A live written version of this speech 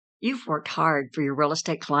You've worked hard for your real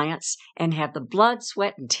estate clients and have the blood,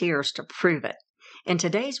 sweat, and tears to prove it. In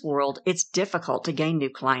today's world, it's difficult to gain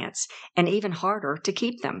new clients and even harder to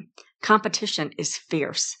keep them. Competition is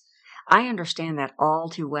fierce. I understand that all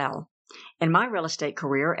too well. In my real estate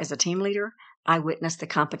career as a team leader, I witnessed the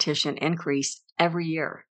competition increase every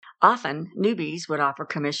year. Often, newbies would offer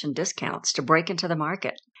commission discounts to break into the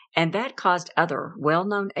market, and that caused other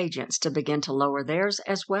well-known agents to begin to lower theirs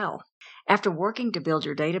as well. After working to build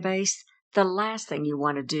your database, the last thing you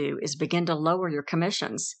want to do is begin to lower your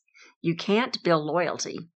commissions. You can't build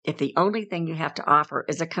loyalty if the only thing you have to offer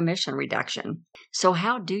is a commission reduction. So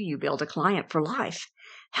how do you build a client for life?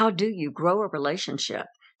 How do you grow a relationship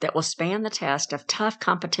that will span the test of tough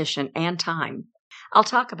competition and time? I'll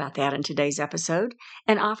talk about that in today's episode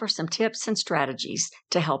and offer some tips and strategies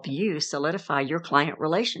to help you solidify your client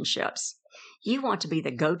relationships. You want to be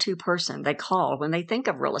the go-to person they call when they think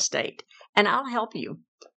of real estate, and I'll help you.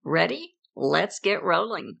 Ready? Let's get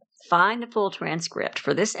rolling. Find the full transcript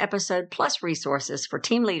for this episode plus resources for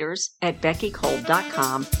team leaders at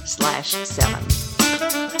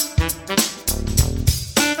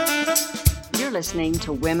beckykolb.com/7. You're listening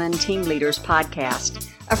to Women Team Leaders Podcast,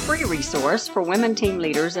 a free resource for women team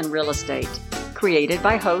leaders in real estate, created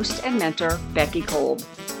by host and mentor Becky Kolb.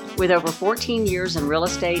 With over 14 years in real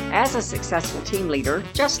estate as a successful team leader,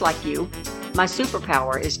 just like you, my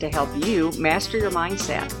superpower is to help you master your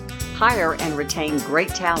mindset, hire and retain great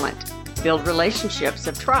talent, build relationships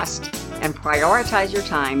of trust, and prioritize your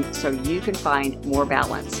time so you can find more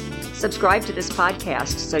balance. Subscribe to this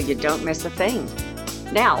podcast so you don't miss a thing.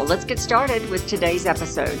 Now, let's get started with today's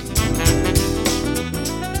episode.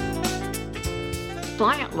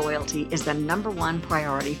 Client loyalty is the number one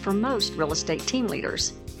priority for most real estate team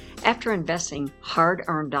leaders. After investing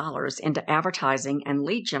hard-earned dollars into advertising and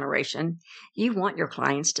lead generation, you want your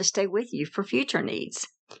clients to stay with you for future needs.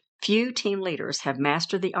 Few team leaders have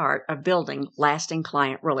mastered the art of building lasting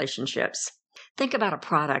client relationships. Think about a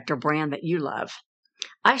product or brand that you love.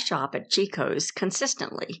 I shop at Chico's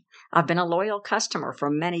consistently. I've been a loyal customer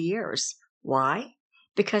for many years. Why?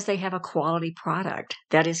 Because they have a quality product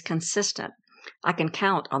that is consistent. I can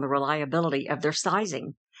count on the reliability of their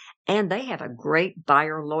sizing. And they have a great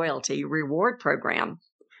buyer loyalty reward program.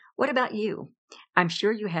 What about you? I'm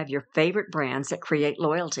sure you have your favorite brands that create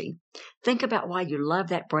loyalty. Think about why you love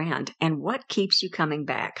that brand and what keeps you coming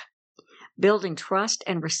back. Building trust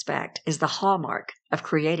and respect is the hallmark of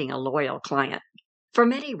creating a loyal client. For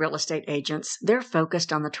many real estate agents, they're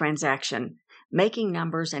focused on the transaction, making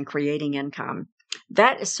numbers and creating income.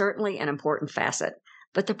 That is certainly an important facet,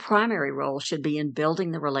 but the primary role should be in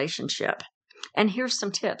building the relationship. And here's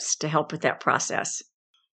some tips to help with that process.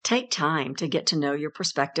 Take time to get to know your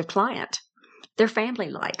prospective client, their family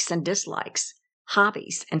likes and dislikes,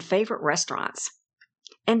 hobbies, and favorite restaurants.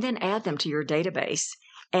 And then add them to your database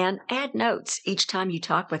and add notes each time you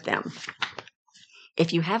talk with them.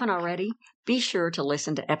 If you haven't already, be sure to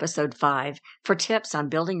listen to episode 5 for tips on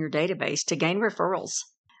building your database to gain referrals.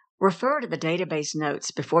 Refer to the database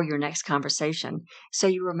notes before your next conversation so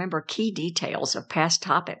you remember key details of past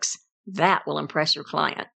topics. That will impress your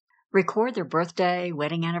client. Record their birthday,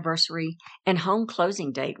 wedding anniversary, and home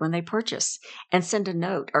closing date when they purchase, and send a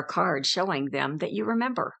note or card showing them that you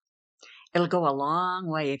remember. It'll go a long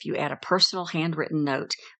way if you add a personal handwritten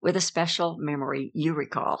note with a special memory you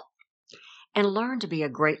recall. And learn to be a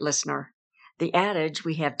great listener. The adage,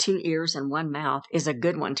 "we have 2 ears and 1 mouth," is a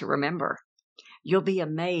good one to remember. You'll be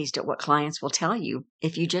amazed at what clients will tell you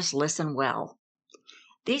if you just listen well.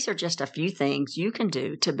 These are just a few things you can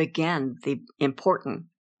do to begin the important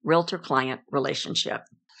realtor-client relationship.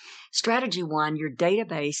 Strategy 1, your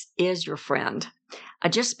database is your friend. I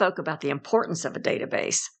just spoke about the importance of a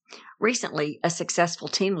database. Recently, a successful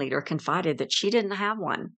team leader confided that she didn't have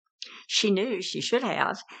one. She knew she should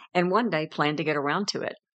have, and one day planned to get around to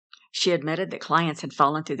it. She admitted that clients had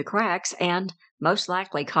fallen through the cracks and most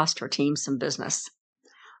likely cost her team some business.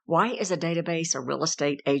 Why is a database a real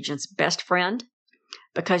estate agent's best friend?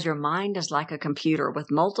 Because your mind is like a computer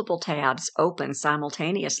with multiple tabs open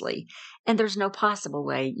simultaneously, and there's no possible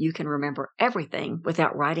way you can remember everything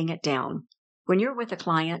without writing it down. When you're with a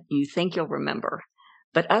client, you think you'll remember,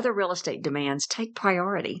 but other real estate demands take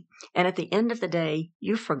priority, and at the end of the day,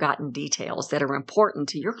 you've forgotten details that are important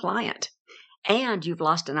to your client, and you've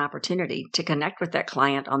lost an opportunity to connect with that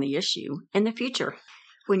client on the issue in the future.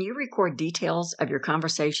 When you record details of your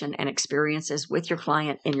conversation and experiences with your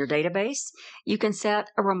client in your database, you can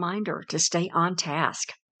set a reminder to stay on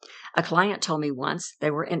task. A client told me once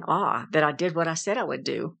they were in awe that I did what I said I would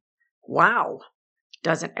do. Wow!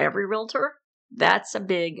 Doesn't every realtor? That's a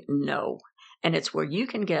big no. And it's where you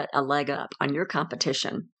can get a leg up on your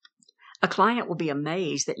competition. A client will be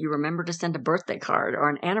amazed that you remember to send a birthday card or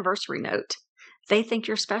an anniversary note. They think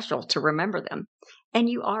you're special to remember them, and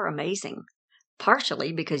you are amazing,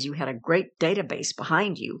 partially because you had a great database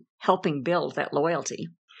behind you helping build that loyalty.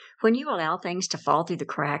 When you allow things to fall through the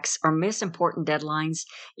cracks or miss important deadlines,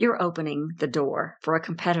 you're opening the door for a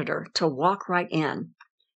competitor to walk right in.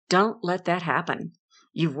 Don't let that happen.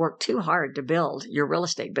 You've worked too hard to build your real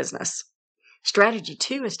estate business. Strategy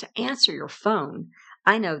 2 is to answer your phone.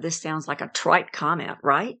 I know this sounds like a trite comment,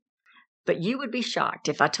 right? But you would be shocked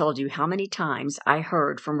if I told you how many times I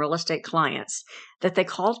heard from real estate clients that they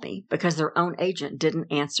called me because their own agent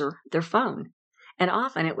didn't answer their phone. And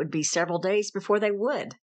often it would be several days before they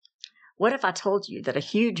would. What if I told you that a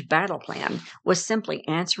huge battle plan was simply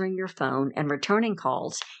answering your phone and returning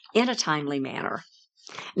calls in a timely manner?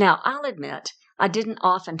 Now, I'll admit I didn't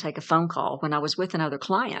often take a phone call when I was with another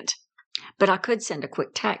client, but I could send a quick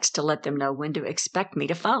text to let them know when to expect me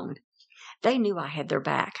to phone. They knew I had their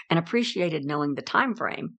back and appreciated knowing the time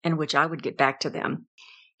frame in which I would get back to them.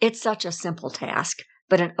 It's such a simple task,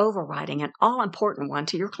 but an overriding and all-important one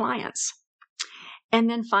to your clients. And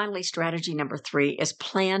then finally, strategy number 3 is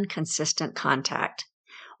plan consistent contact.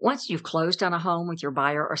 Once you've closed on a home with your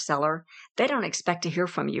buyer or seller, they don't expect to hear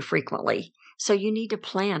from you frequently, so you need to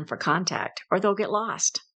plan for contact or they'll get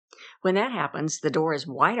lost. When that happens, the door is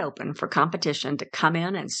wide open for competition to come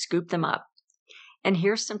in and scoop them up. And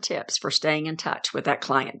here's some tips for staying in touch with that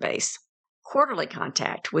client base. Quarterly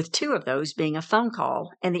contact, with 2 of those being a phone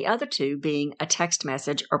call and the other 2 being a text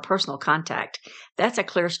message or personal contact. That's a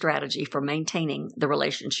clear strategy for maintaining the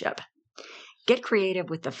relationship. Get creative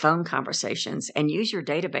with the phone conversations and use your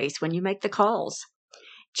database when you make the calls.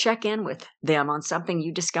 Check in with them on something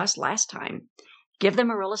you discussed last time. Give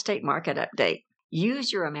them a real estate market update.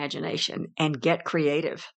 Use your imagination and get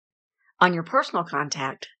creative. On your personal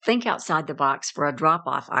contact, think outside the box for a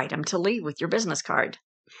drop-off item to leave with your business card.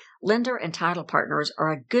 Lender and title partners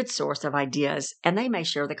are a good source of ideas, and they may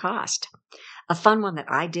share the cost. A fun one that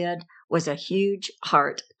I did was a huge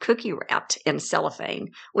heart cookie wrapped in cellophane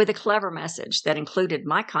with a clever message that included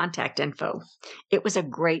my contact info. It was a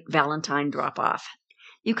great Valentine drop-off.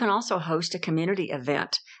 You can also host a community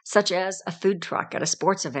event, such as a food truck at a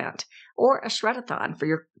sports event or a shred-a-thon for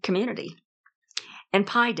your community. And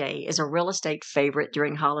Pie Day is a real estate favorite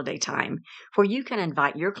during holiday time, where you can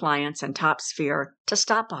invite your clients and top sphere to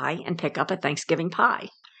stop by and pick up a Thanksgiving pie.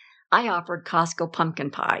 I offered Costco pumpkin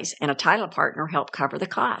pies, and a title partner helped cover the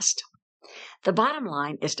cost. The bottom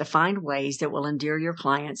line is to find ways that will endear your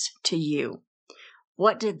clients to you.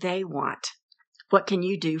 What do they want? What can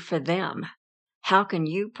you do for them? How can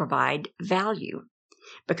you provide value?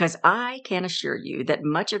 Because I can assure you that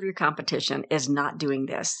much of your competition is not doing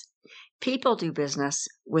this. People do business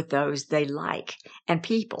with those they like and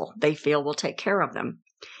people they feel will take care of them.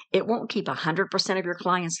 It won't keep 100% of your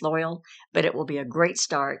clients loyal, but it will be a great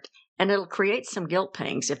start, and it'll create some guilt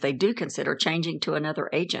pangs if they do consider changing to another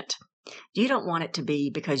agent. You don't want it to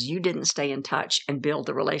be because you didn't stay in touch and build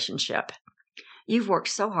the relationship. You've worked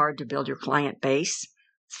so hard to build your client base.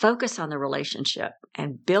 Focus on the relationship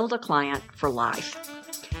and build a client for life.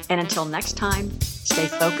 And until next time, stay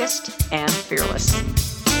focused and fearless.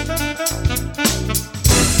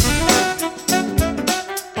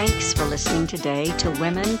 Thanks for listening today to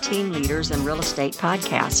Women Team Leaders in Real Estate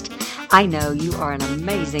podcast. I know you are an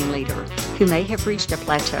amazing leader who may have reached a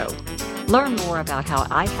plateau. Learn more about how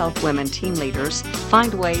I help women team leaders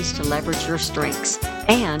find ways to leverage your strengths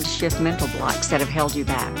and shift mental blocks that have held you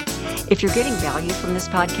back. If you're getting value from this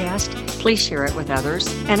podcast, please share it with others,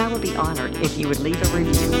 and I will be honored if you would leave a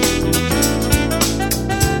review.